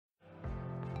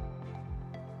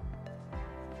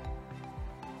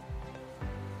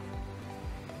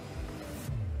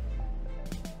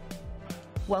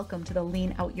Welcome to the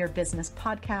Lean Out Your Business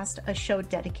podcast, a show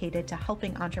dedicated to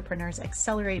helping entrepreneurs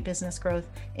accelerate business growth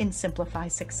and simplify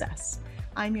success.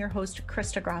 I'm your host,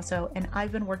 Crista, and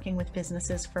I've been working with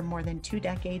businesses for more than 2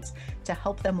 decades to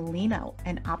help them lean out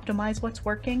and optimize what's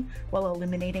working while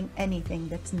eliminating anything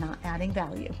that's not adding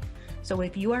value. So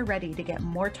if you are ready to get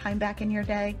more time back in your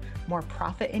day, more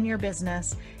profit in your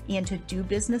business, and to do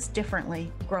business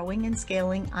differently, growing and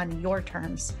scaling on your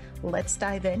terms, let's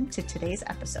dive into today's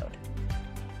episode.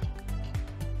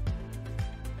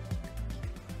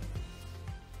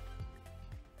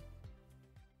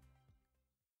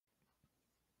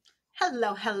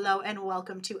 Hello, and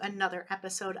welcome to another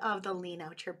episode of the Lean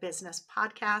Out Your Business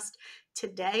podcast.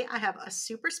 Today, I have a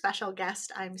super special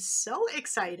guest. I'm so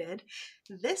excited.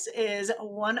 This is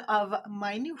one of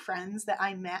my new friends that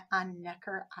I met on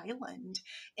Necker Island,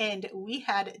 and we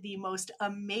had the most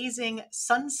amazing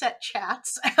sunset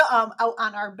chats out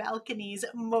on our balconies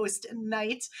most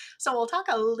nights. So we'll talk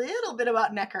a little bit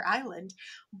about Necker Island,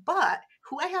 but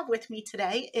who I have with me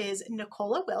today is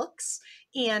Nicola Wilkes,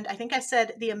 and I think I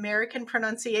said the American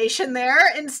pronunciation there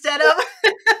instead of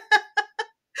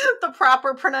the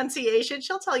proper pronunciation.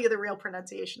 She'll tell you the real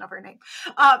pronunciation of her name.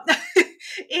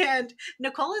 And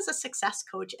Nicola is a success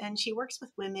coach, and she works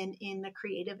with women in the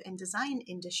creative and design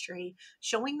industry,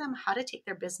 showing them how to take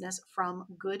their business from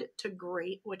good to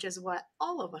great, which is what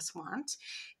all of us want.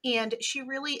 And she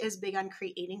really is big on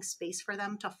creating space for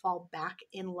them to fall back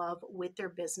in love with their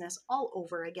business all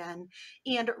over again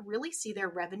and really see their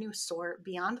revenue soar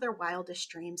beyond their wildest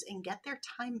dreams and get their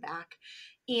time back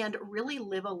and really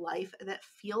live a life that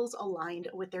feels aligned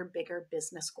with their bigger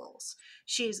business goals.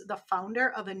 She's the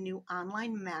founder of a new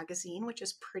online magazine, which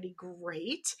is pretty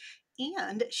great.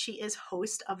 And she is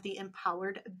host of the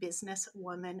Empowered Business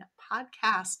Woman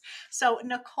podcast. So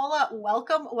Nicola,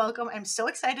 welcome. I'm so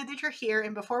excited that you're here.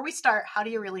 And before we start, how do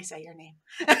you really say your name?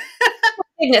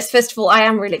 Goodness, first of all, I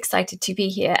am really excited to be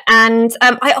here. And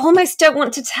I almost don't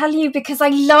want to tell you because I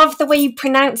love the way you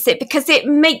pronounce it, because it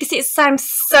makes it sound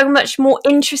so much more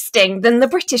interesting than the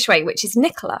British way, which is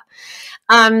Nicola.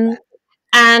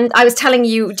 And I was telling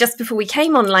you just before we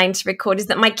came online to record is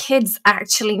that my kids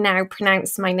actually now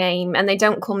pronounce my name, and they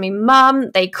don't call me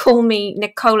Mum, they call me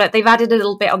Nicola. They've added a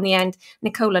little bit on the end,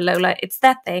 Nicola Lola. It's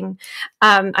their thing.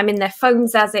 I'm in their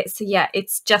phones as it. So yeah,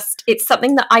 it's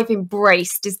something that I've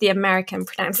embraced is the American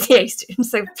pronunciation.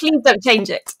 So please don't change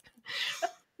it.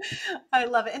 I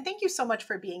love it. And thank you so much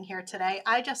for being here today.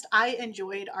 I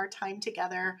enjoyed our time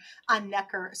together on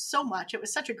Necker so much. It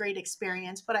was such a great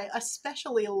experience, but I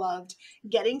especially loved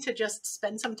getting to just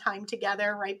spend some time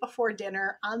together right before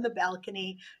dinner on the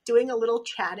balcony, doing a little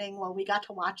chatting while we got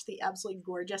to watch the absolutely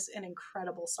gorgeous and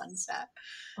incredible sunset.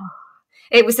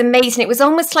 It was amazing. It was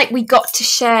almost like we got to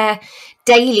share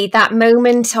daily that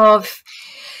moment of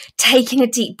taking a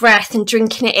deep breath and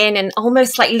drinking it in, and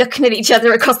almost like looking at each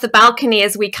other across the balcony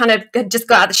as we kind of just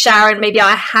got out of the shower, and maybe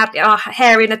I had our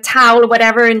hair in a towel or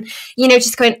whatever, and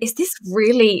just going, is this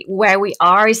really where we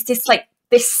are? Is this like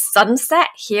this sunset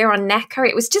here on Necker?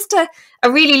 It was just a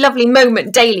really lovely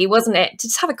moment daily, wasn't it? To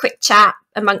just have a quick chat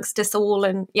amongst us all,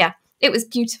 and yeah, it was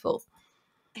beautiful.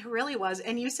 It really was.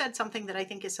 And you said something that I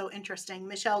think is so interesting.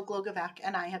 Michelle Glogovac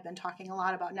and I have been talking a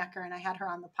lot about Necker, and I had her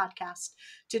on the podcast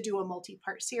to do a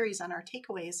multi-part series on our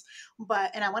takeaways.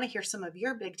 And I want to hear some of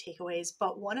your big takeaways.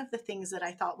 But one of the things that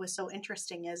I thought was so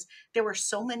interesting is there were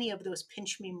so many of those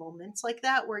pinch me moments like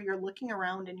that, where you're looking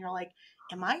around and you're like,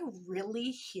 am I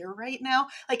really here right now?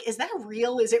 Like, is that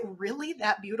real? Is it really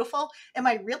that beautiful? Am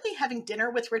I really having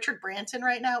dinner with Richard Branson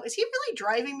right now? Is he really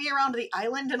driving me around the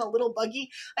island in a little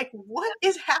buggy? Like, what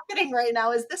is happening right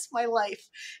now? Is this my life?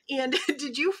 And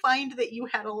did you find that you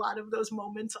had a lot of those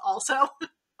moments also?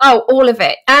 Oh, all of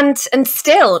it. And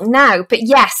still now. But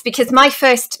yes, because my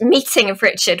first meeting of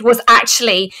Richard was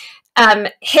actually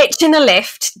hitching a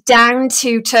lift down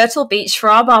to Turtle Beach for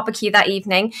our barbecue that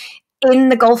evening, in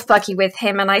the golf buggy with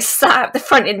him, and I sat at the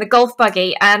front in the golf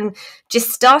buggy and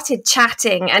just started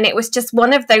chatting. And it was just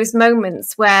one of those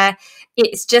moments where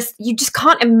it's just, you just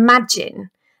can't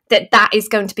imagine that is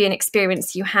going to be an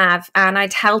experience you have. And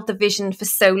I'd held the vision for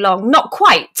so long, not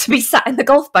quite to be sat in the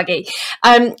golf buggy,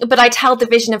 but I'd held the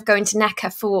vision of going to Necker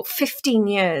for 15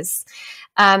 years.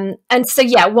 And so,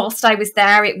 yeah, whilst I was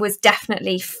there, it was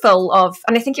definitely full of,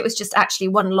 and I think it was just actually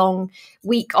one long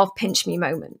week of pinch me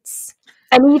moments.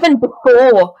 And even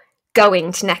before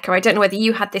going to Necker, I don't know whether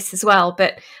you had this as well,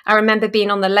 but I remember being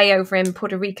on the layover in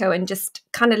Puerto Rico and just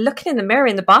kind of looking in the mirror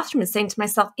in the bathroom and saying to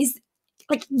myself,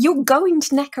 you're going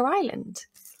to Necker Island?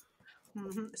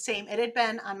 Mm-hmm. Same. It had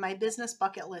been on my business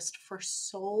bucket list for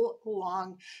so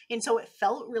long. And so it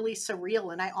felt really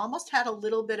surreal. And I almost had a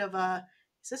little bit of a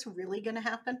is this really going to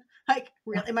happen? Like,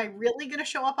 am I really going to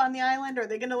show up on the island? Or are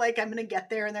they going to I'm going to get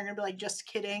there and they're going to be like, just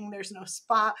kidding, there's no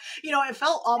spot. It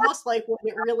felt almost like, was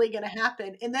it really going to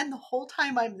happen? And then the whole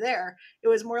time I'm there, it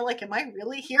was more like, am I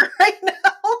really here right now?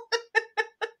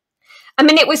 I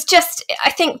mean, it was just,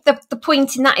 I think the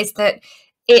point in that is that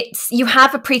you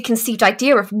have a preconceived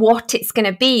idea of what it's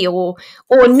going to be or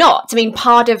not. I mean,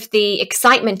 part of the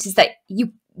excitement is that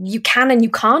you can and you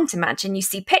can't imagine. You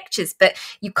see pictures, but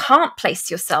you can't place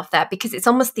yourself there because it's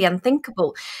almost the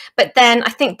unthinkable. But then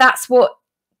I think that's what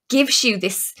gives you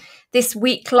this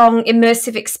week-long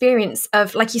immersive experience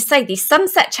of, like you say, these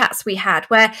sunset chats we had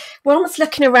where we're almost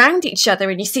looking around each other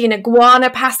and you see an iguana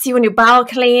pass you on your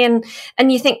balcony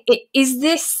and you think, is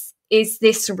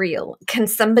this real? Can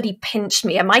somebody pinch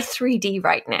me? Am I 3D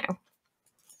right now?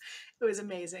 It was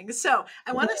amazing. So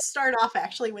I want to start off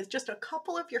actually with just a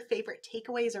couple of your favorite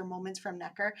takeaways or moments from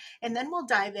Necker, and then we'll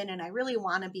dive in. And I really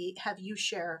want to have you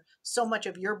share so much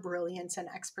of your brilliance and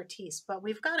expertise, but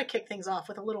we've got to kick things off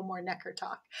with a little more Necker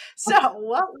talk. So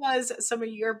what was some of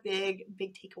your big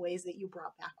takeaways that you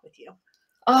brought back with you?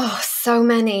 Oh, so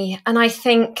many. And I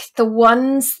think the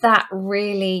ones that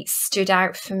really stood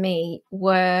out for me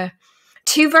were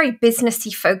two very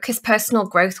businessy focused personal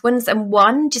growth ones and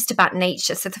one just about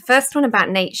nature. So the first one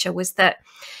about nature was that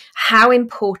how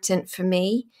important for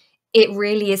me it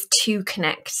really is to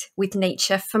connect with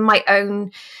nature for my own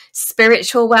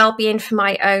spiritual well-being, for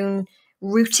my own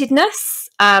rootedness.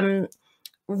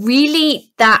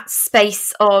 Really that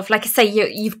space of, like I say,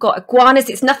 you've got iguanas.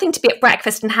 It's nothing to be at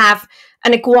breakfast and have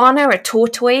an iguana, a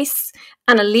tortoise,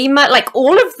 and a lemur, like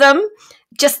all of them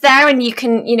just there, and you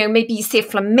can, maybe you see a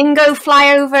flamingo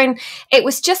fly over, and it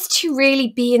was just to really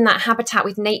be in that habitat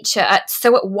with nature,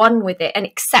 so at one with it and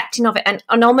accepting of it,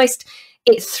 and almost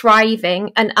it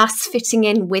thriving and us fitting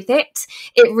in with it.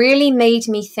 It really made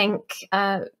me think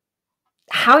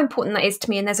how important that is to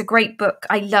me. And there's a great book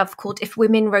I love called If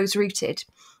Women Rose Rooted,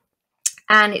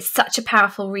 and it's such a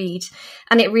powerful read,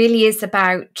 and it really is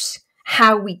about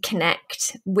how we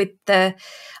connect with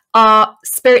our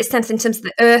spirit sense in terms of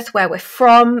the earth, where we're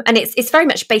from. And it's very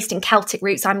much based in Celtic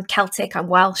roots. I'm Celtic, I'm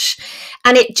Welsh.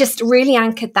 And it just really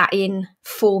anchored that in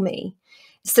for me.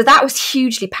 So that was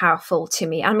hugely powerful to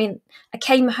me. I mean, I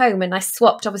came home and I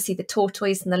swapped obviously the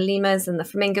tortoise and the lemurs and the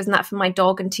flamingos and that for my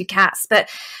dog and 2 cats. But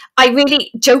I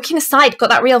really, joking aside, got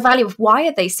that real value of why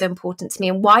are they so important to me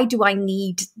and why do I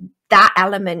need that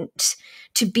element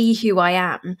to be who I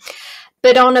am.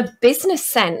 But on a business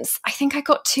sense, I think I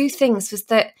got 2 things, was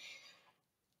that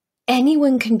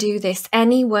anyone can do this.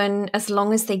 Anyone, as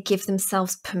long as they give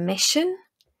themselves permission,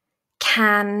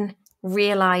 can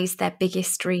realize their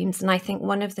biggest dreams. And I think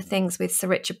one of the things with Sir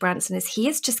Richard Branson is he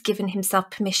has just given himself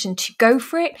permission to go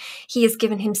for it. He has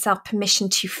given himself permission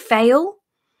to fail.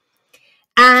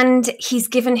 And he's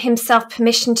given himself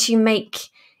permission to make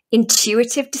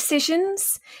intuitive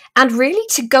decisions and really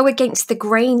to go against the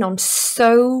grain on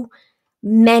so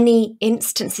many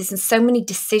instances and so many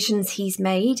decisions he's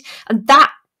made. And that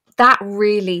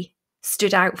really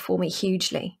stood out for me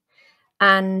hugely.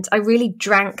 And I really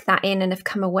drank that in and have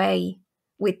come away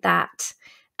with that.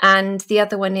 And the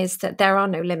other one is that there are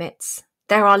no limits.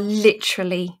 There are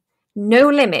literally no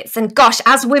limits. And gosh,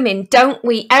 as women, don't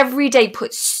we every day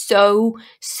put so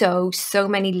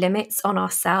many limits on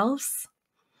ourselves?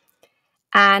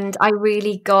 And I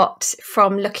really got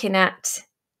from looking at,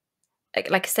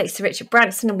 like I say, Sir Richard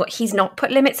Branson and what he's not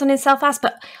put limits on himself as,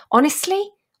 but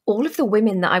honestly, all of the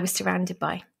women that I was surrounded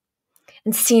by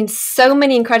and seeing so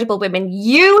many incredible women,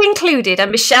 you included,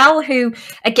 and Michelle, who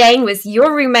again was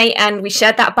your roommate and we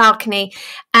shared that balcony,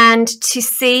 and to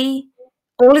see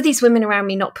all of these women around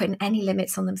me not putting any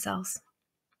limits on themselves.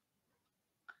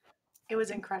 It was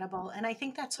incredible. And I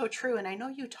think that's so true. And I know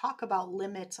you talk about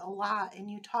limits a lot and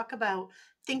you talk about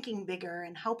thinking bigger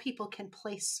and how people can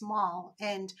play small.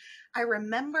 And I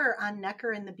remember on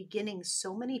Necker in the beginning,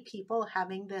 so many people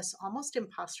having this almost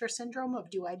imposter syndrome of,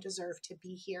 do I deserve to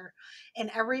be here? And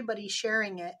everybody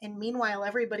sharing it. And meanwhile,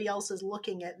 everybody else is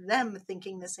looking at them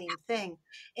thinking the same thing.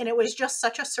 And it was just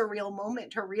such a surreal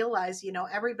moment to realize,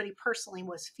 everybody personally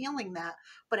was feeling that,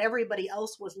 but everybody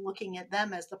else was looking at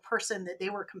them as the person that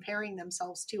they were comparing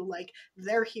themselves to, like,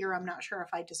 they're here, I'm not sure if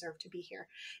I deserve to be here.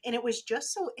 And it was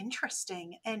just so interesting.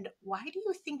 And why do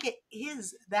you think it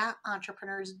is that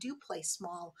entrepreneurs do play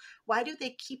small? Why do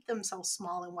they keep themselves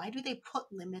small? And why do they put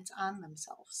limits on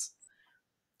themselves?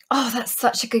 Oh, that's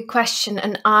such a good question.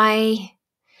 And I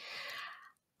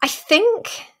think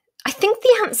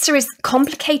the answer is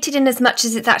complicated in as much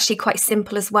as it's actually quite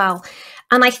simple as well.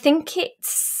 And I think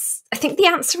the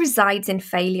answer resides in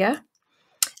failure.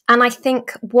 And I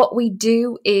think what we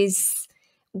do is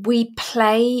we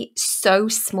play so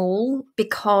small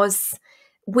because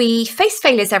we face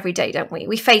failures every day, don't we?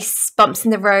 We face bumps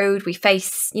in the road. We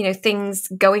face, things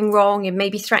going wrong and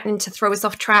maybe threatening to throw us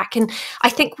off track. And I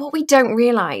think what we don't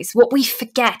realize, what we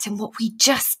forget and what we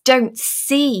just don't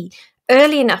see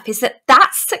early enough is that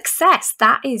that's success.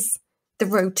 That is the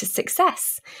road to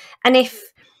success. And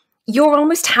if you're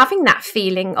almost having that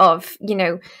feeling of,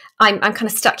 I'm kind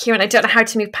of stuck here and I don't know how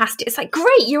to move past it. It's like,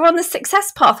 great, you're on the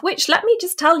success path, which let me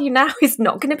just tell you now is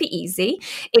not going to be easy.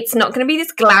 It's not going to be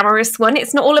this glamorous one.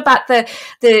 It's not all about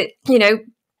the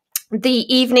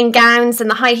evening gowns and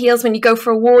the high heels when you go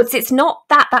for awards. It's not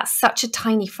that. That's such a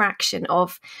tiny fraction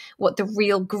of what the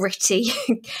real gritty,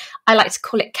 I like to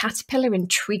call it caterpillar and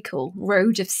treacle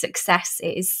road of success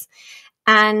is.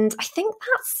 And I think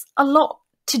that's a lot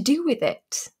to do with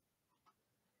it.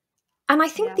 And I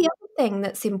think the other thing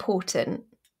that's important,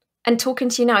 and talking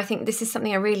to you now, I think this is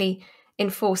something I really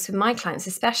enforce with my clients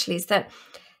especially, is that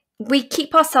we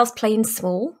keep ourselves playing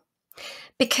small.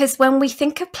 Because when we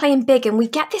think of playing big and we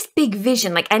get this big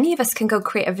vision, like any of us can go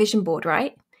create a vision board,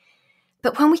 right?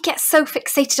 But when we get so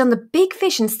fixated on the big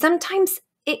vision, sometimes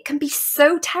it can be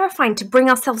so terrifying to bring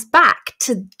ourselves back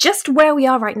to just where we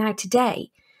are right now today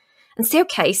and say,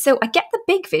 okay, so I get the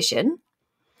big vision.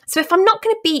 So if I'm not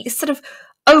going to be sort of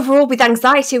overall with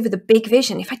anxiety over the big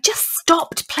vision, if I just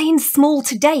stopped playing small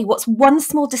today, what's one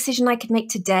small decision I could make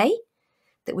today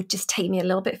that would just take me a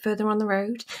little bit further on the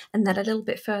road, and then a little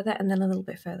bit further, and then a little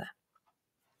bit further?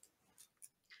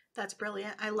 That's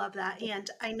brilliant. I love that. And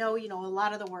I know, a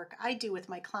lot of the work I do with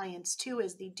my clients too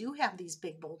is they do have these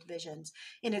big, bold visions,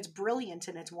 and it's brilliant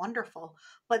and it's wonderful,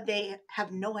 but they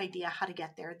have no idea how to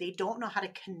get there. They don't know how to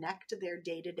connect their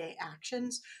day-to-day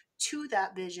actions to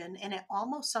that vision. And it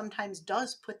almost sometimes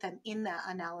does put them in that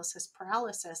analysis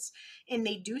paralysis. And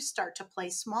they do start to play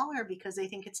smaller because they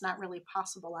think it's not really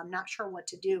possible. I'm not sure what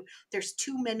to do. There's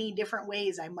too many different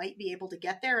ways I might be able to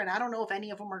get there. And I don't know if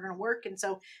any of them are going to work. And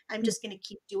so I'm just going to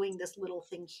keep doing this little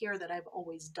thing here that I've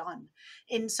always done.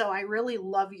 And so I really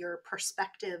love your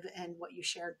perspective and what you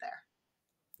shared there.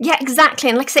 Yeah, exactly.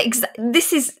 And like I say,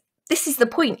 this is the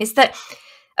point, is that,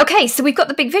 okay, so we've got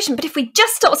the big vision, but if we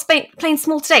just start playing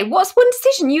small today, what's one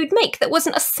decision you'd make that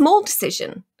wasn't a small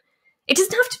decision? It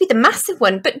doesn't have to be the massive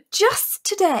one, but just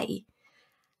today.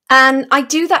 And I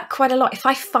do that quite a lot. If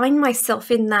I find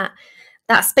myself in that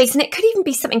space, and it could even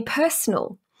be something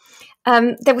personal.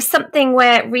 There was something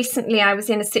where recently I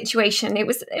was in a situation, it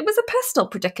was a personal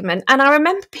predicament. And I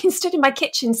remember being stood in my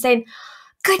kitchen saying,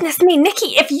 goodness me,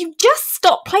 Nikki, if you just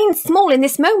stop playing small in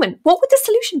this moment, what would the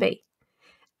solution be?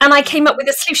 And I came up with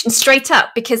a solution straight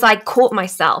up because I caught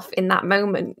myself in that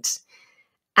moment.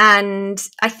 And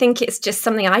I think it's just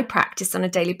something I practice on a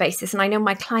daily basis. And I know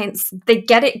my clients, they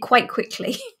get it quite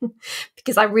quickly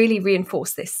because I really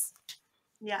reinforce this.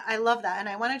 Yeah, I love that. And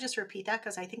I want to just repeat that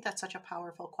because I think that's such a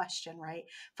powerful question, right?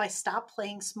 If I stop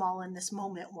playing small in this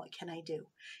moment, what can I do?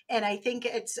 And I think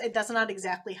that's not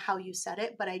exactly how you said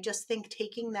it, but I just think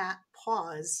taking that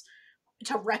pause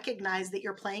to recognize that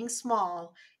you're playing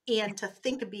small and to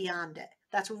think beyond it.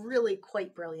 That's really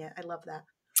quite brilliant. I love that.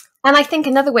 And I think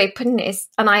another way of putting it is,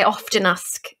 and I often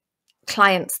ask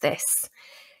clients this,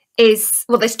 is,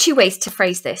 well, there's two ways to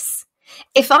phrase this.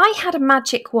 If I had a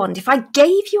magic wand, if I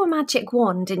gave you a magic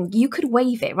wand and you could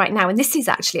wave it right now, and this is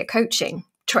actually a coaching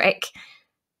trick,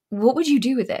 what would you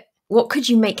do with it? What could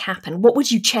you make happen? What would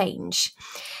you change?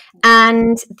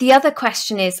 And the other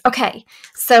question is, okay,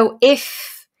 so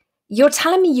if you're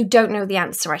telling me you don't know the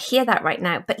answer, I hear that right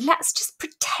now, but let's just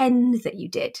pretend that you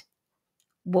did.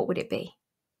 What would it be?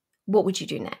 What would you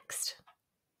do next?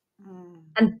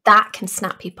 And that can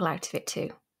snap people out of it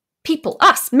too. People,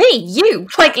 us, me, you.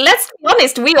 Like, let's be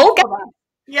honest, we all get that.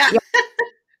 Yeah.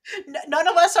 None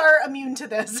of us are immune to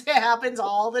this. It happens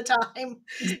all the time.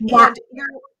 Yeah.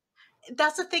 And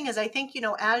that's the thing is, I think,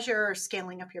 as you're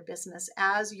scaling up your business,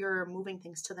 as you're moving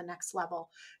things to the next level,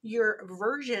 your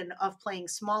version of playing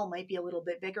small might be a little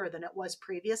bit bigger than it was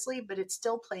previously, but it's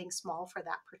still playing small for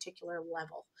that particular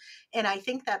level. And I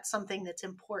think that's something that's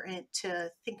important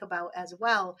to think about as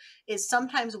well, is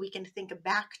sometimes we can think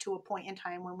back to a point in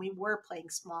time when we were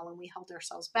playing small and we held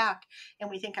ourselves back and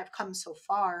we think I've come so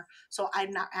far, so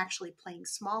I'm not actually playing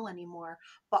small anymore.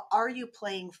 But are you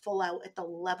playing full out at the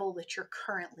level that you're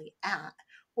currently at?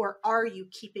 Or are you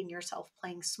keeping yourself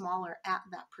playing smaller at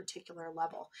that particular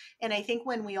level? And I think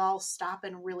when we all stop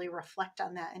and really reflect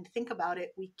on that and think about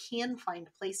it, we can find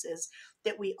places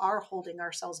that we are holding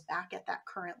ourselves back at that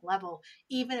current level,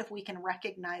 even if we can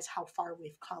recognize how far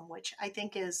we've come, which I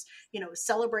think is,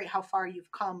 celebrate how far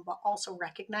you've come, but also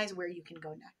recognize where you can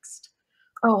go next.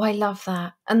 Oh, I love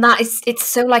that. And it's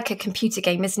so like a computer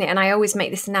game, isn't it? And I always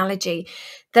make this analogy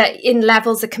that in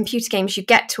levels of computer games, you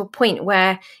get to a point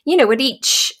where,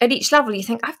 at each level, you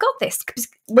think, I've got this. Because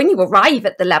when you arrive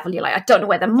at the level, you're like, I don't know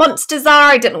where the monsters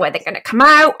are. I don't know where they're going to come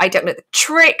out. I don't know the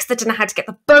tricks. I don't know how to get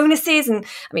the bonuses. And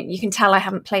I mean, you can tell I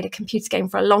haven't played a computer game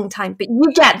for a long time, but you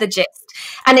get the gist.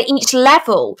 And at each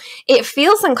level, it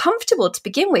feels uncomfortable to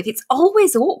begin with. It's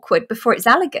always awkward before it's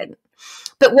elegant.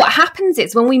 But what happens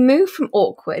is when we move from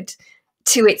awkward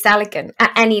to it's elegant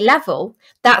at any level,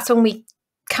 that's when we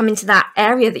come into that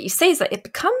area that you say is that it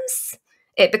becomes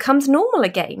normal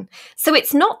again. So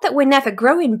it's not that we're never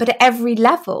growing, but at every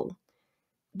level,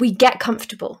 we get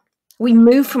comfortable. We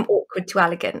move from awkward to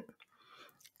elegant.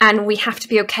 And we have to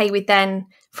be okay with then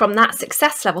from that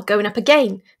success level going up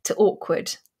again to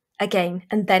awkward again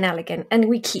and then elegant. And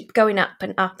we keep going up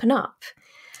and up and up.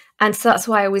 And so that's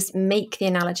why I always make the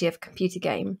analogy of a computer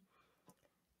game.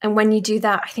 And when you do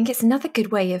that, I think it's another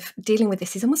good way of dealing with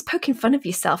this is almost poking fun of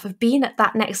yourself, of being at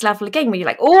that next level again, where you're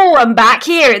like, oh, I'm back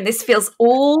here. And this feels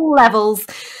all levels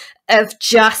of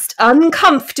just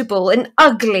uncomfortable and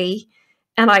ugly.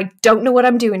 And I don't know what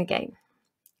I'm doing again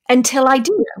until I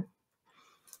do know.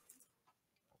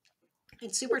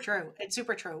 It's super true. It's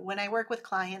super true. When I work with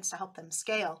clients to help them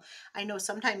scale, I know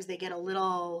sometimes they get a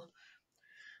little,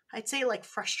 I'd say, like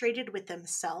frustrated with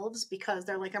themselves because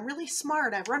they're like, I'm really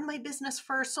smart. I've run my business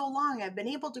for so long. I've been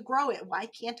able to grow it. Why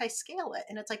can't I scale it?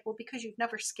 And it's like, well, because you've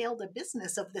never scaled a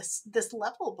business of this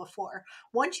level before.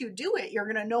 Once you do it, you're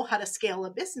going to know how to scale a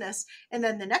business. And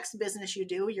then the next business you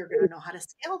do, you're going to know how to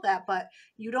scale that. But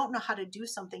you don't know how to do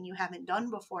something you haven't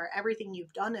done before. Everything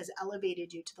you've done has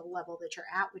elevated you to the level that you're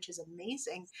at, which is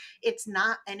amazing. It's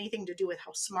not anything to do with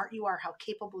how smart you are, how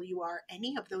capable you are,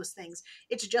 any of those things.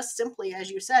 It's just simply,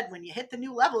 as you said, when you hit the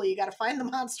new level, you got to find the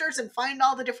monsters and find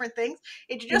all the different things.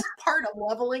 It's just part of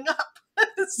leveling up.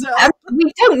 So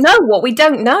we don't know what we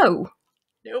don't know.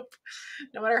 Nope.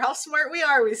 No matter how smart we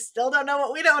are, we still don't know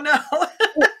what we don't know.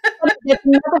 There's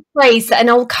another phrase that an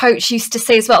old coach used to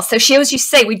say as well. So she always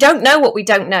used to say, we don't know what we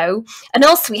don't know. And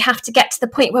also we have to get to the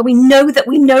point where we know that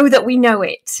we know that we know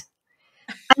it.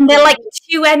 And they're like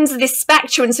two ends of this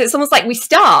spectrum. So it's almost like we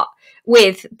start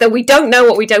with that we don't know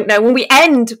what we don't know, and we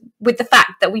end with the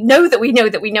fact that we know that we know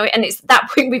that we know it. And it's that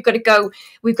point we've got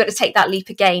to take that leap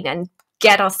again and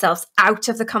get ourselves out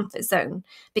of the comfort zone,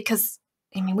 because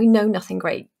I mean, we know nothing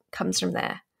great comes from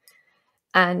there.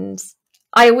 And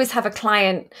I always have a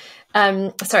client,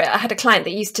 I had a client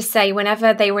that used to say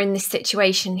whenever they were in this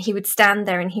situation, he would stand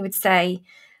there and he would say,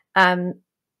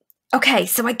 okay,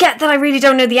 so I get that I really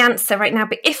don't know the answer right now,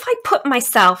 but if I put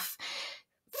myself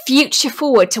future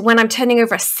forward to when I'm turning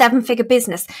over a 7-figure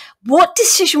business, what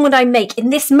decision would I make in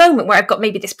this moment where I've got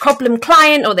maybe this problem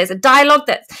client or there's a dialogue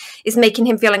that is making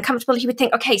him feel uncomfortable? He would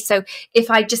think, okay, so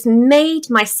if I just made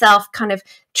myself kind of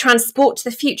transport to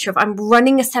the future of I'm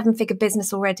running a 7-figure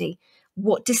business already,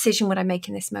 what decision would I make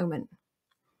in this moment?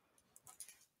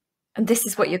 And this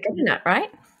is what you're getting at, right?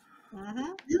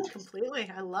 Mm-hmm.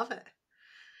 Completely. I love it.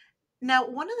 Now,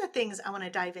 one of the things I want to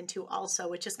dive into also,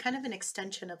 which is kind of an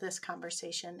extension of this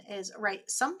conversation, is right.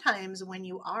 Sometimes when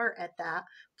you are at that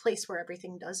place where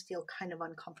everything does feel kind of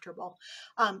uncomfortable,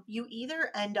 you either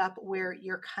end up where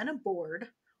you're kind of bored,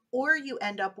 or you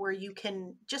end up where you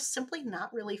can just simply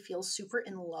not really feel super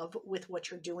in love with what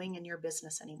you're doing in your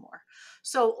business anymore.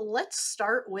 So let's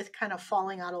start with kind of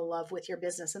falling out of love with your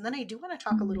business. And then I do want to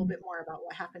talk a little bit more about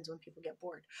what happens when people get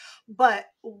bored. But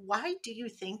why do you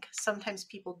think sometimes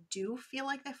people do feel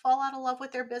like they fall out of love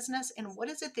with their business? And what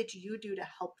is it that you do to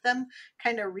help them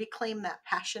kind of reclaim that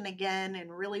passion again and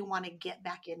really want to get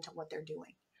back into what they're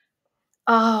doing?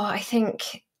 Oh, I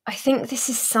think this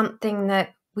is something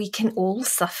that we can all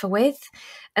suffer with.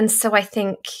 And so I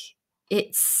think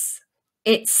it's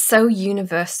so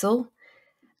universal.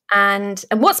 And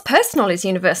what's personal is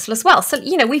universal as well. So,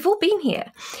 we've all been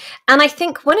here. And I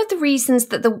think one of the reasons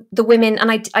that the women, and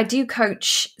I do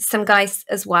coach some guys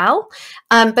as well,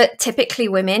 but typically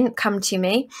women come to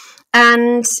me.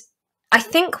 And I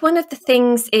think one of the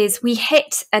things is we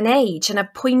hit an age and a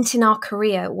point in our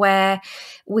career where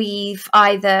we've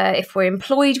either, if we're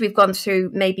employed, we've gone through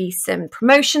maybe some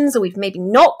promotions, or we've maybe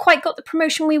not quite got the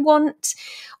promotion we want,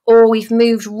 or we've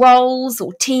moved roles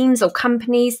or teams or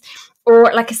companies,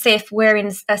 or like I say, if we're in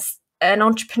an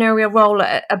entrepreneurial role,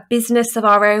 a business of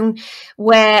our own,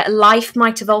 where life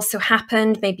might have also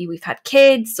happened. Maybe we've had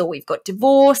kids, or we've got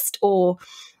divorced, or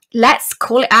let's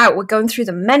call it out, we're going through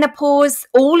the menopause,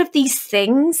 all of these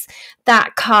things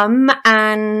that come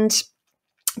and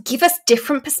give us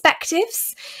different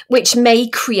perspectives, which may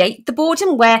create the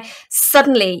boredom where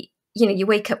suddenly, you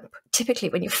wake up typically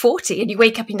when you're 40 and you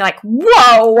wake up and you're like,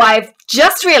 whoa, I've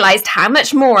just realized how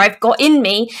much more I've got in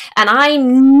me and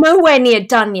I'm nowhere near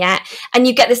done yet. And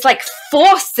you get this like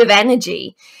force of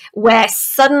energy where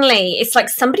suddenly it's like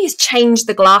somebody has changed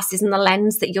the glasses and the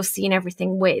lens that you're seeing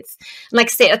everything with. And like I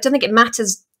say, I don't think it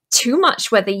matters too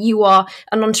much whether you are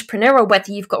an entrepreneur or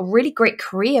whether you've got a really great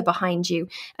career behind you.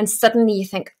 And suddenly you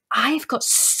think, I've got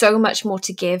so much more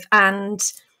to give. And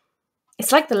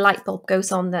it's like the light bulb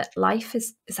goes on that life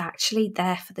is actually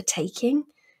there for the taking.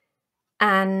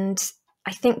 And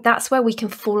I think that's where we can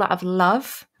fall out of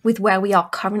love with where we are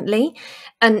currently.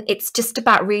 And it's just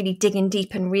about really digging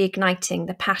deep and reigniting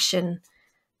the passion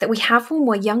that we have when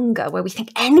we're younger, where we think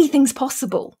anything's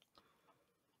possible.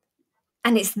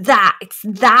 And it's that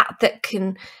that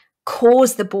can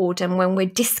cause the boredom when we're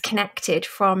disconnected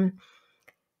from,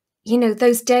 you know,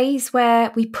 those days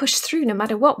where we push through no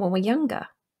matter what when we're younger.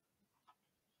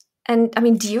 And I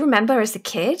mean, do you remember as a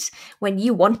kid when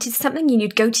you wanted something and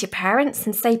you'd go to your parents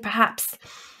and say, perhaps,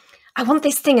 I want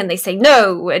this thing, and they say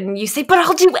no, and you say, but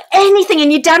I'll do anything,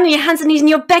 and you're down on your hands and knees and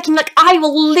you're begging, like, I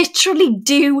will literally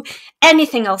do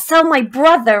anything. I'll sell my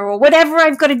brother or whatever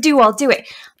I've got to do, I'll do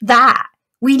it. That,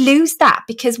 we lose that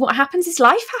because what happens is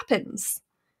life happens.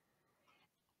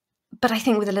 But I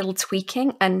think with a little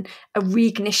tweaking and a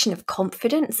reignition of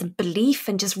confidence and belief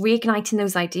and just reigniting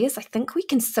those ideas, I think we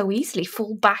can so easily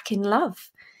fall back in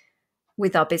love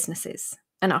with our businesses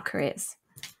and our careers.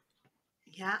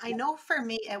 Yeah, I know for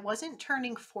me, it wasn't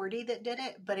turning 40 that did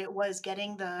it, but it was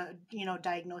getting the,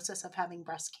 diagnosis of having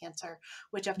breast cancer,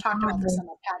 which I've talked about this on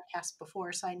the podcast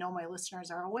before, so I know my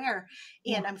listeners are aware.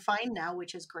 And I'm fine now,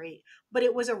 which is great. But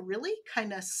it was a really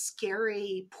kind of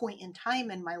scary point in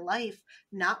time in my life,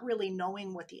 not really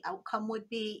knowing what the outcome would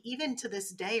be. Even to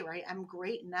this day, right? I'm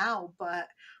great now, but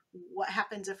what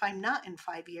happens if I'm not in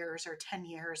 5 years or 10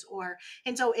 years?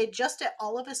 And so it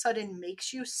all of a sudden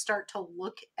makes you start to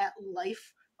look at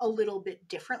life a little bit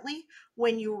differently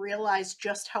when you realize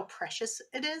just how precious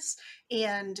it is.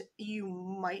 And you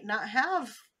might not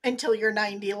have until you're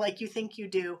 90 like you think you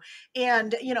do.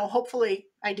 And, hopefully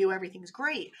I do, everything's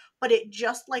great, but it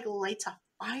just like lights a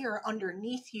fire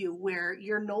underneath you where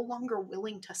you're no longer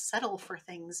willing to settle for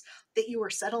things that you were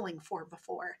settling for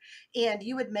before. And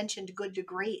you had mentioned good to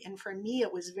great. And for me,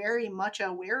 it was very much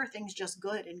where are things just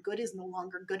good, and good is no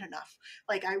longer good enough.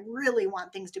 Like, I really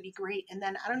want things to be great. And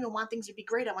then I don't even want things to be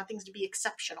great. I want things to be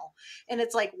exceptional. And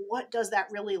it's like, what does that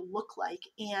really look like?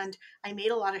 And I made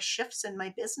a lot of shifts in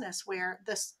my business where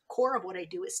the core of what I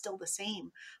do is still the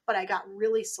same, but I got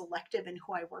really selective in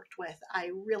who I worked with.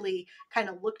 I really kind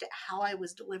of looked at how I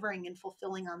was delivering and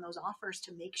fulfilling on those offers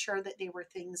to make sure that they were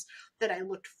things that I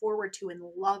looked forward to and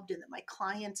loved, and that my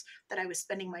clients that I was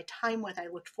spending my time with, I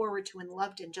looked forward to and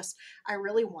loved, and just, I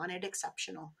really wanted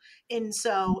exceptional. And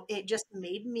so it just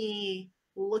made me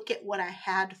look at what I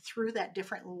had through that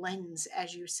different lens,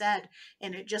 as you said,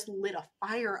 and it just lit a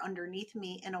fire underneath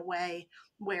me in a way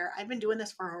where I've been doing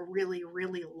this for a really,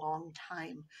 really long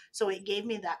time. So it gave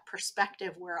me that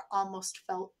perspective where it almost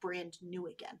felt brand new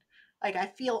again. Like, I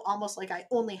feel almost like I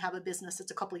only have a business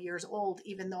that's a couple of years old,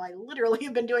 even though I literally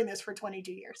have been doing this for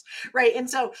 22 years. Right. And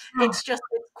so it's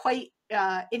quite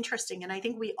interesting. And I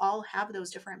think we all have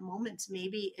those different moments.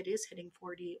 Maybe it is hitting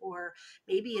 40, or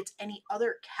maybe it's any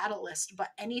other catalyst, but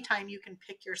anytime you can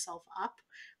pick yourself up,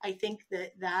 I think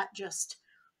that just,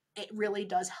 it really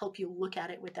does help you look at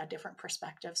it with that different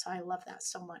perspective. So I love that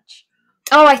so much.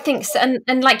 Oh, I think so.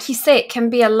 And like you say, it can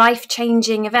be a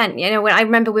life-changing event. When I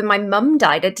remember when my mum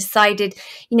died, I decided,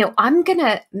 I'm going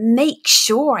to make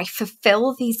sure I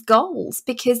fulfill these goals,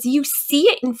 because you see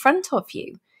it in front of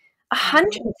you.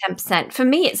 110%. For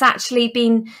me, it's actually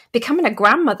been becoming a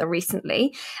grandmother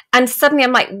recently. And suddenly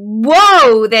I'm like,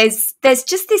 whoa, there's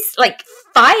just this like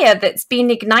fire that's been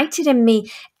ignited in me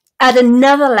at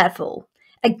another level.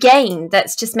 Again,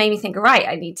 that's just made me think, right,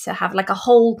 I need to have like a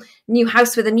whole new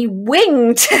house with a new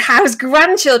wing to house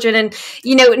grandchildren. And,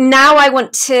 now I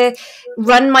want to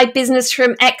run my business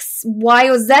from X, Y,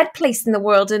 or Z place in the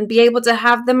world and be able to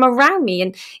have them around me.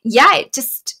 And yeah,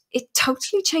 it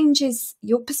totally changes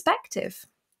your perspective.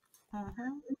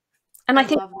 Mm-hmm. And I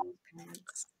think,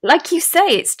 like you say,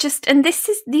 it's just, and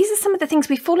these are some of the things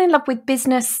we fall in love with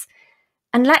business.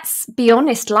 And let's be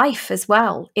honest, life as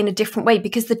well, in a different way,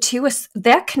 because the two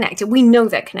they're connected. We know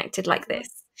they're connected like this.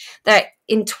 They're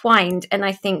entwined. And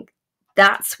I think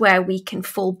that's where we can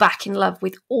fall back in love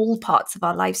with all parts of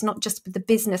our lives, not just with the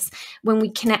business, when we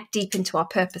connect deep into our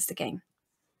purpose again.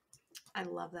 I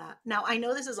love that. Now, I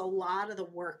know this is a lot of the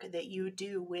work that you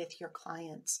do with your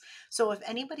clients. So, if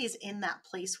anybody's in that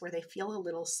place where they feel a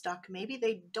little stuck, maybe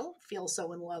they don't feel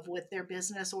so in love with their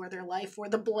business or their life or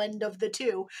the blend of the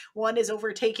two, one is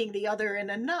overtaking the other in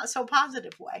a not so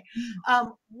positive way.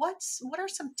 What are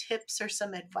some tips or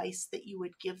some advice that you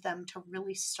would give them to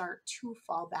really start to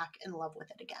fall back in love with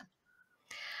it again?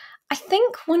 I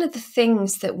think one of the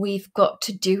things that we've got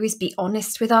to do is be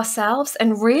honest with ourselves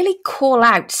and really call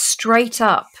out straight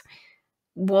up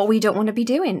what we don't want to be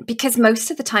doing. Because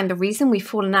most of the time, the reason we've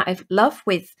fallen out of love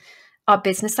with our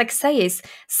business, like I say, is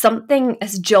something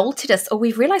has jolted us or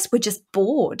we've realized we're just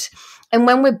bored. And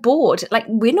when we're bored, like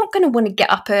we're not going to want to get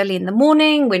up early in the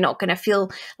morning. We're not going to feel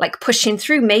like pushing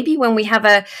through. Maybe when we have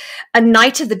a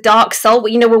night of the dark soul,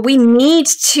 where we need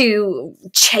to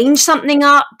change something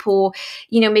up, or,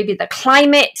 maybe the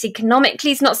climate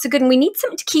economically is not so good and we need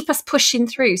something to keep us pushing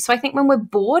through. So I think when we're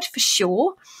bored, for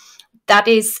sure, that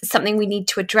is something we need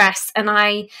to address. And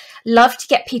I love to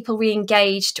get people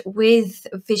re-engaged with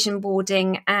vision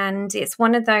boarding. And it's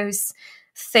one of those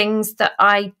things that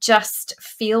I just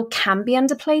feel can be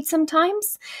underplayed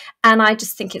sometimes. And I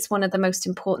just think it's one of the most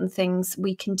important things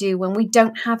we can do when we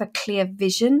don't have a clear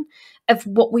vision of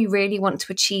what we really want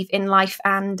to achieve in life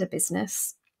and a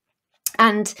business.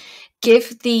 And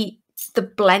give the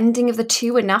blending of the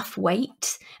two enough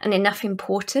weight and enough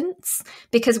importance,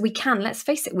 because let's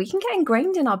face it, we can get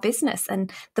ingrained in our business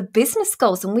and the business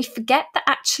goals, and we forget that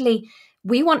actually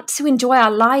we want to enjoy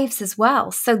our lives as well.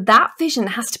 So that vision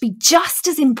has to be just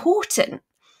as important.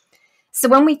 So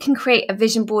when we can create a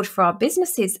vision board for our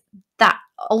businesses, that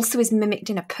also is mimicked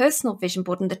in a personal vision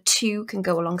board, and the two can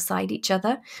go alongside each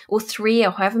other, or 3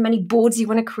 or however many boards you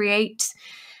want to create.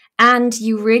 And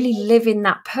you really live in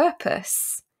that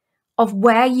purpose of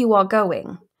where you are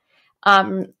going.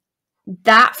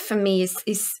 That for me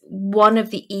is one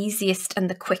of the easiest and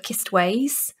the quickest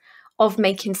ways of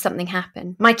making something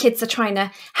happen. My kids are trying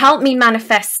to help me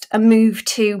manifest a move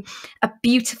to a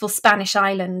beautiful Spanish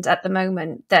island at the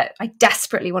moment that I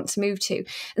desperately want to move to.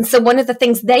 And so one of the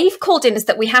things they've called in is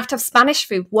that we have to have Spanish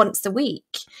food once a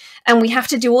week. And we have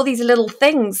to do all these little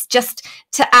things just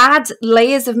to add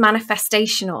layers of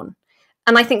manifestation on.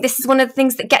 And I think this is one of the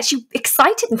things that gets you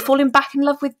excited and falling back in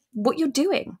love with what you're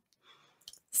doing.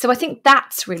 So I think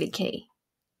that's really key.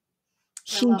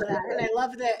 I love that. And I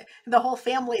love that the whole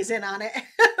family's in on it.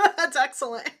 That's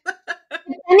excellent.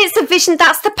 And it's a vision.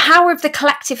 That's the power of the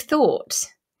collective thought.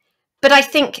 But I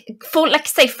think, like I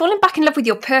say, falling back in love with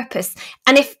your purpose.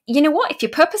 And if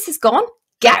your purpose is gone,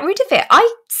 get rid of it.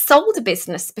 I sold a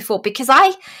business before because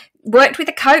I worked with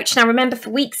a coach. And I remember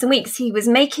for weeks and weeks, he was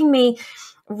making me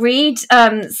read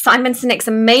Simon Sinek's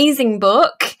amazing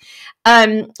book,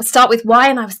 Start With Why.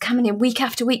 And I was coming in week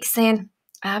after week saying,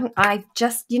 I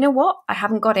just, I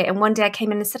haven't got it. And one day I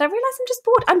came in and said, I realize I'm just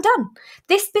bored. I'm done.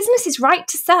 This business is right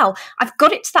to sell. I've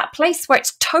got it to that place where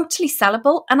it's totally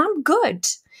sellable and I'm good.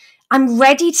 I'm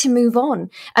ready to move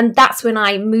on. And that's when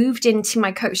I moved into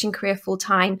my coaching career full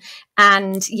time.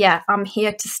 And yeah, I'm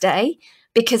here to stay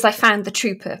because I found the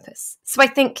true purpose. So I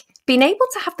think being able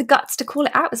to have the guts to call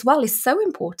it out as well is so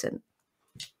important.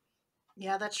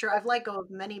 Yeah, that's true. I've let go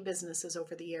of many businesses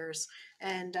over the years,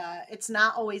 and it's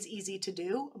not always easy to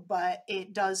do, but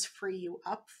it does free you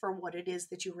up for what it is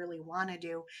that you really want to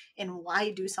do, and why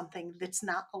do something that's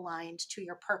not aligned to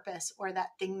your purpose or that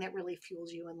thing that really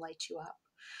fuels you and lights you up.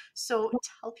 So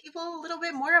tell people a little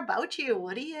bit more about you.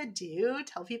 What do you do?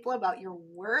 Tell people about your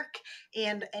work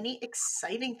and any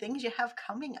exciting things you have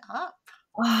coming up.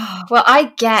 Oh, well,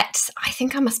 I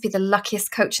think I must be the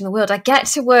luckiest coach in the world. I get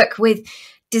to work with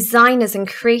designers and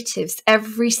creatives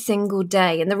every single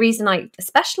day. And the reason I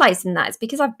specialize in that is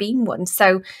because I've been one.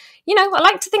 So, I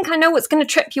like to think I know what's going to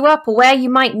trip you up or where you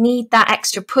might need that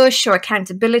extra push or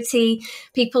accountability.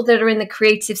 People that are in the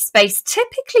creative space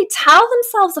typically tell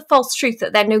themselves a false truth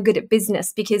that they're no good at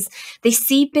business because they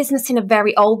see business in a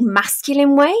very old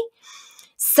masculine way.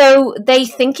 So they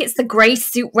think it's the grey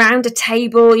suit round a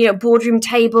table, boardroom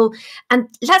table. And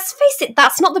let's face it,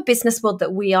 that's not the business world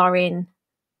that we are in.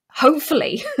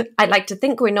 Hopefully, I like to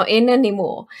think we're not in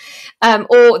anymore.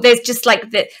 Or there's just like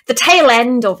the tail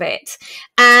end of it.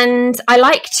 And I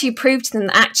like to prove to them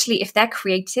that actually, if they're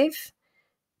creative,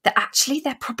 that actually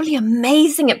they're probably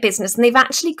amazing at business and they've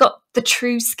actually got the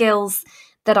true skills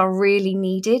that are really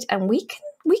needed. And we can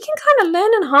kind of learn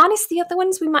and harness the other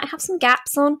ones we might have some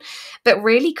gaps on. But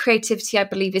really, creativity, I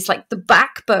believe, is like the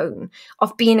backbone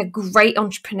of being a great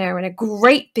entrepreneur and a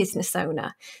great business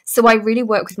owner. So I really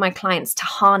work with my clients to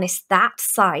harness that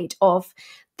side of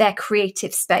their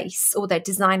creative space or their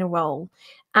designer role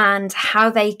and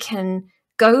how they can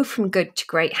go from good to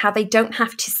great, how they don't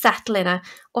have to settle in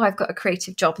I've got a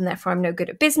creative job and therefore I'm no good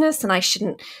at business and I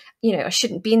shouldn't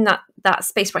be in that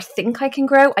space where I think I can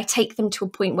grow. I take them to a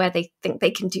point where they think they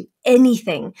can do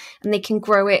anything and they can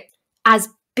grow it as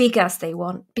big as they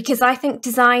want, because I think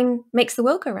design makes the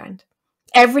world go round.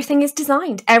 Everything is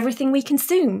designed. Everything we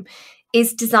consume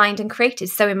is designed and created.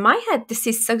 So in my head, this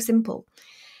is so simple.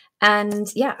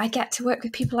 And yeah, I get to work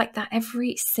with people like that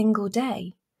every single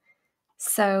day.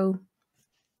 So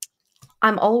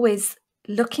I'm always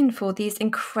looking for these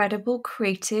incredible,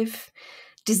 creative,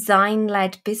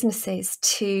 design-led businesses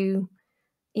to,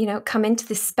 come into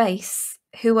this space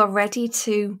who are ready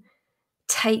to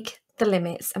take the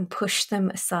limits and push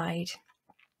them aside.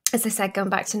 As I said, going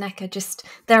back to NECA,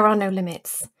 there are no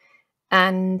limits.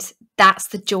 And that's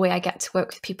the joy I get to work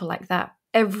with people like that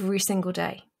every single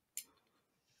day.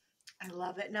 I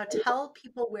love it. Now tell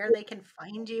people where they can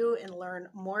find you and learn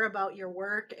more about your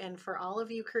work. And for all of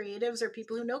you creatives or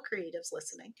people who know creatives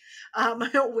listening,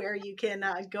 where you can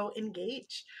go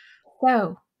engage.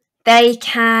 So they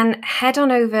can head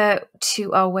on over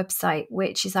to our website,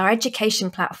 which is our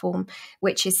education platform,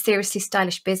 which is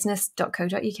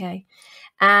seriouslystylishbusiness.co.uk.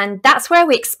 And that's where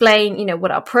we explain,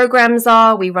 what our programs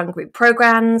are. We run group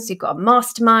programs. We've got a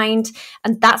mastermind,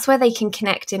 and that's where they can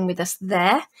connect in with us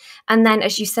there. And then,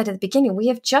 as you said at the beginning, we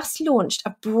have just launched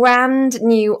a brand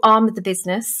new arm of the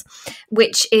business,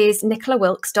 which is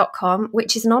nicolawilkes.com,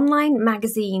 which is an online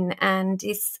magazine and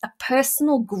is a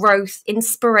personal growth,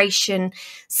 inspiration,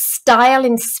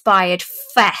 style-inspired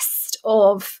fest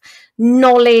of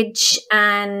knowledge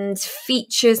and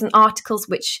features and articles,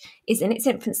 which is in its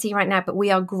infancy right now, but we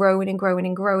are growing and growing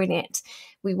and growing it.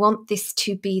 We want this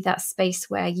to be that space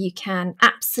where you can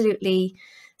absolutely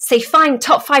find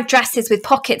top 5 dresses with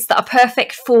pockets that are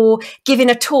perfect for giving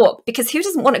a talk, because who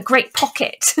doesn't want a great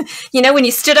pocket? When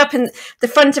you stood up in the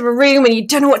front of a room and you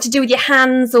don't know what to do with your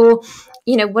hands, or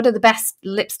what are the best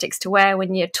lipsticks to wear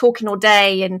when you're talking all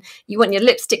day and you want your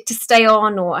lipstick to stay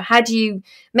on, or how do you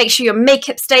make sure your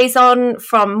makeup stays on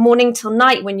from morning till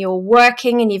night when you're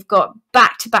working and you've got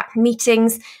back-to-back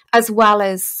meetings, as well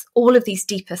as all of these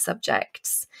deeper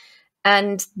subjects.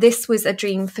 And this was a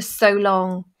dream for so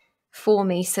long for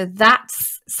me. So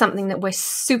that's something that we're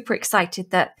super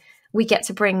excited that we get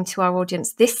to bring to our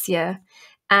audience this year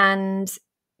and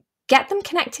get them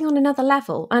connecting on another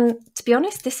level. And to be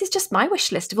honest, this is just my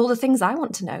wish list of all the things I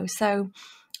want to know. So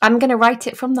I'm going to write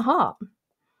it from the heart.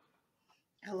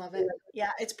 I love it. Yeah,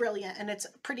 it's brilliant. And it's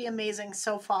pretty amazing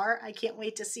so far. I can't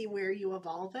wait to see where you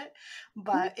evolve it,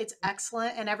 but it's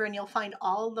excellent. And everyone, you'll find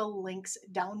all the links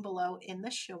down below in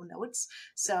the show notes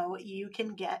so you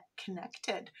can get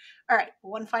connected. All right.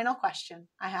 One final question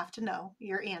I have to know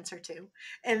your answer to,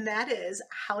 and that is,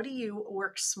 how do you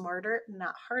work smarter,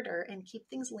 not harder, and keep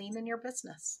things lean in your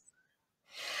business?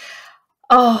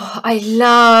 Oh, I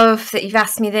love that you've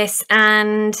asked me this.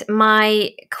 And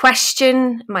my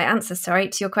answer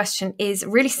to your question is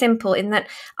really simple, in that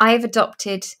I have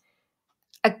adopted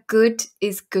a good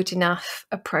is good enough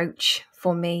approach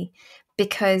for me,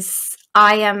 because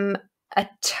I am a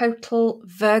total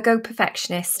Virgo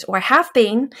perfectionist, or I have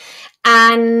been.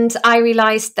 And I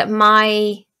realized that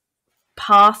my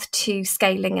path to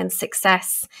scaling and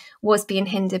success was being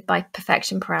hindered by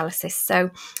perfection paralysis.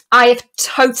 So I have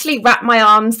totally wrapped my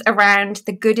arms around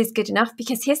the good is good enough,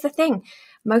 because here's the thing.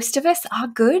 Most of us, our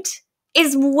good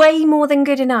is way more than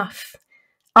good enough.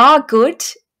 Our good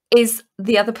is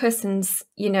the other person's,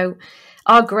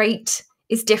 our great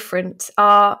is different.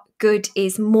 Our good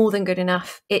is more than good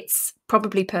enough. It's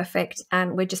probably perfect,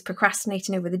 and we're just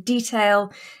procrastinating over the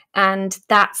detail. And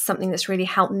that's something that's really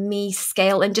helped me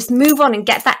scale and just move on and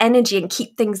get that energy and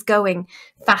keep things going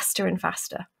faster and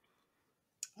faster.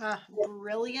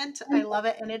 Brilliant. I love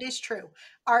it. And it is true.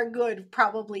 Our good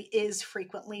probably is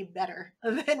frequently better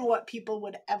than what people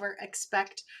would ever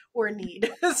expect or need.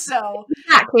 So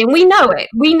exactly. And we know it.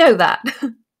 We know that.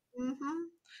 Mm-hmm.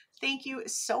 Thank you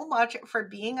so much for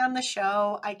being on the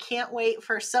show. I can't wait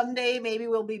for someday. Maybe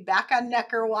we'll be back on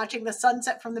Necker watching the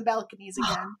sunset from the balconies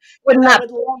again. Wouldn't I that would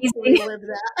love to relive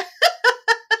that.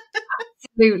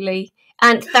 Absolutely.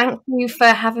 And thank you for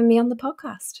having me on the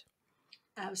podcast.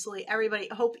 Absolutely. Everybody,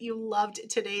 hope you loved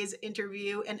today's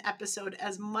interview and episode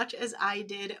as much as I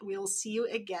did. We'll see you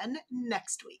again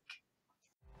next week.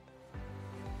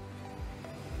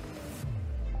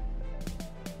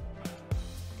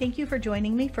 Thank you for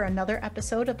joining me for another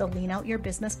episode of the Lean Out Your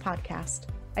Business podcast.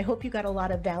 I hope you got a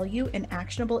lot of value and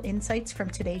actionable insights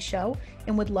from today's show,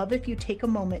 and would love if you take a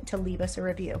moment to leave us a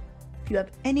review. If you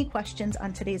have any questions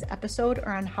on today's episode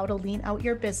or on how to lean out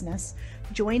your business,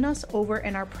 join us over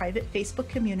in our private Facebook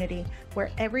community,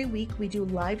 where every week we do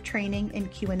live training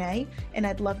and Q&A, and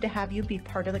I'd love to have you be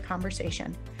part of the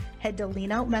conversation. Head to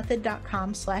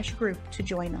leanoutmethod.com/group to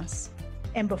join us.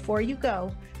 And before you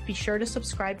go, be sure to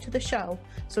subscribe to the show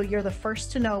so you're the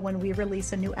first to know when we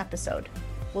release a new episode.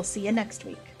 We'll see you next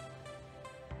week.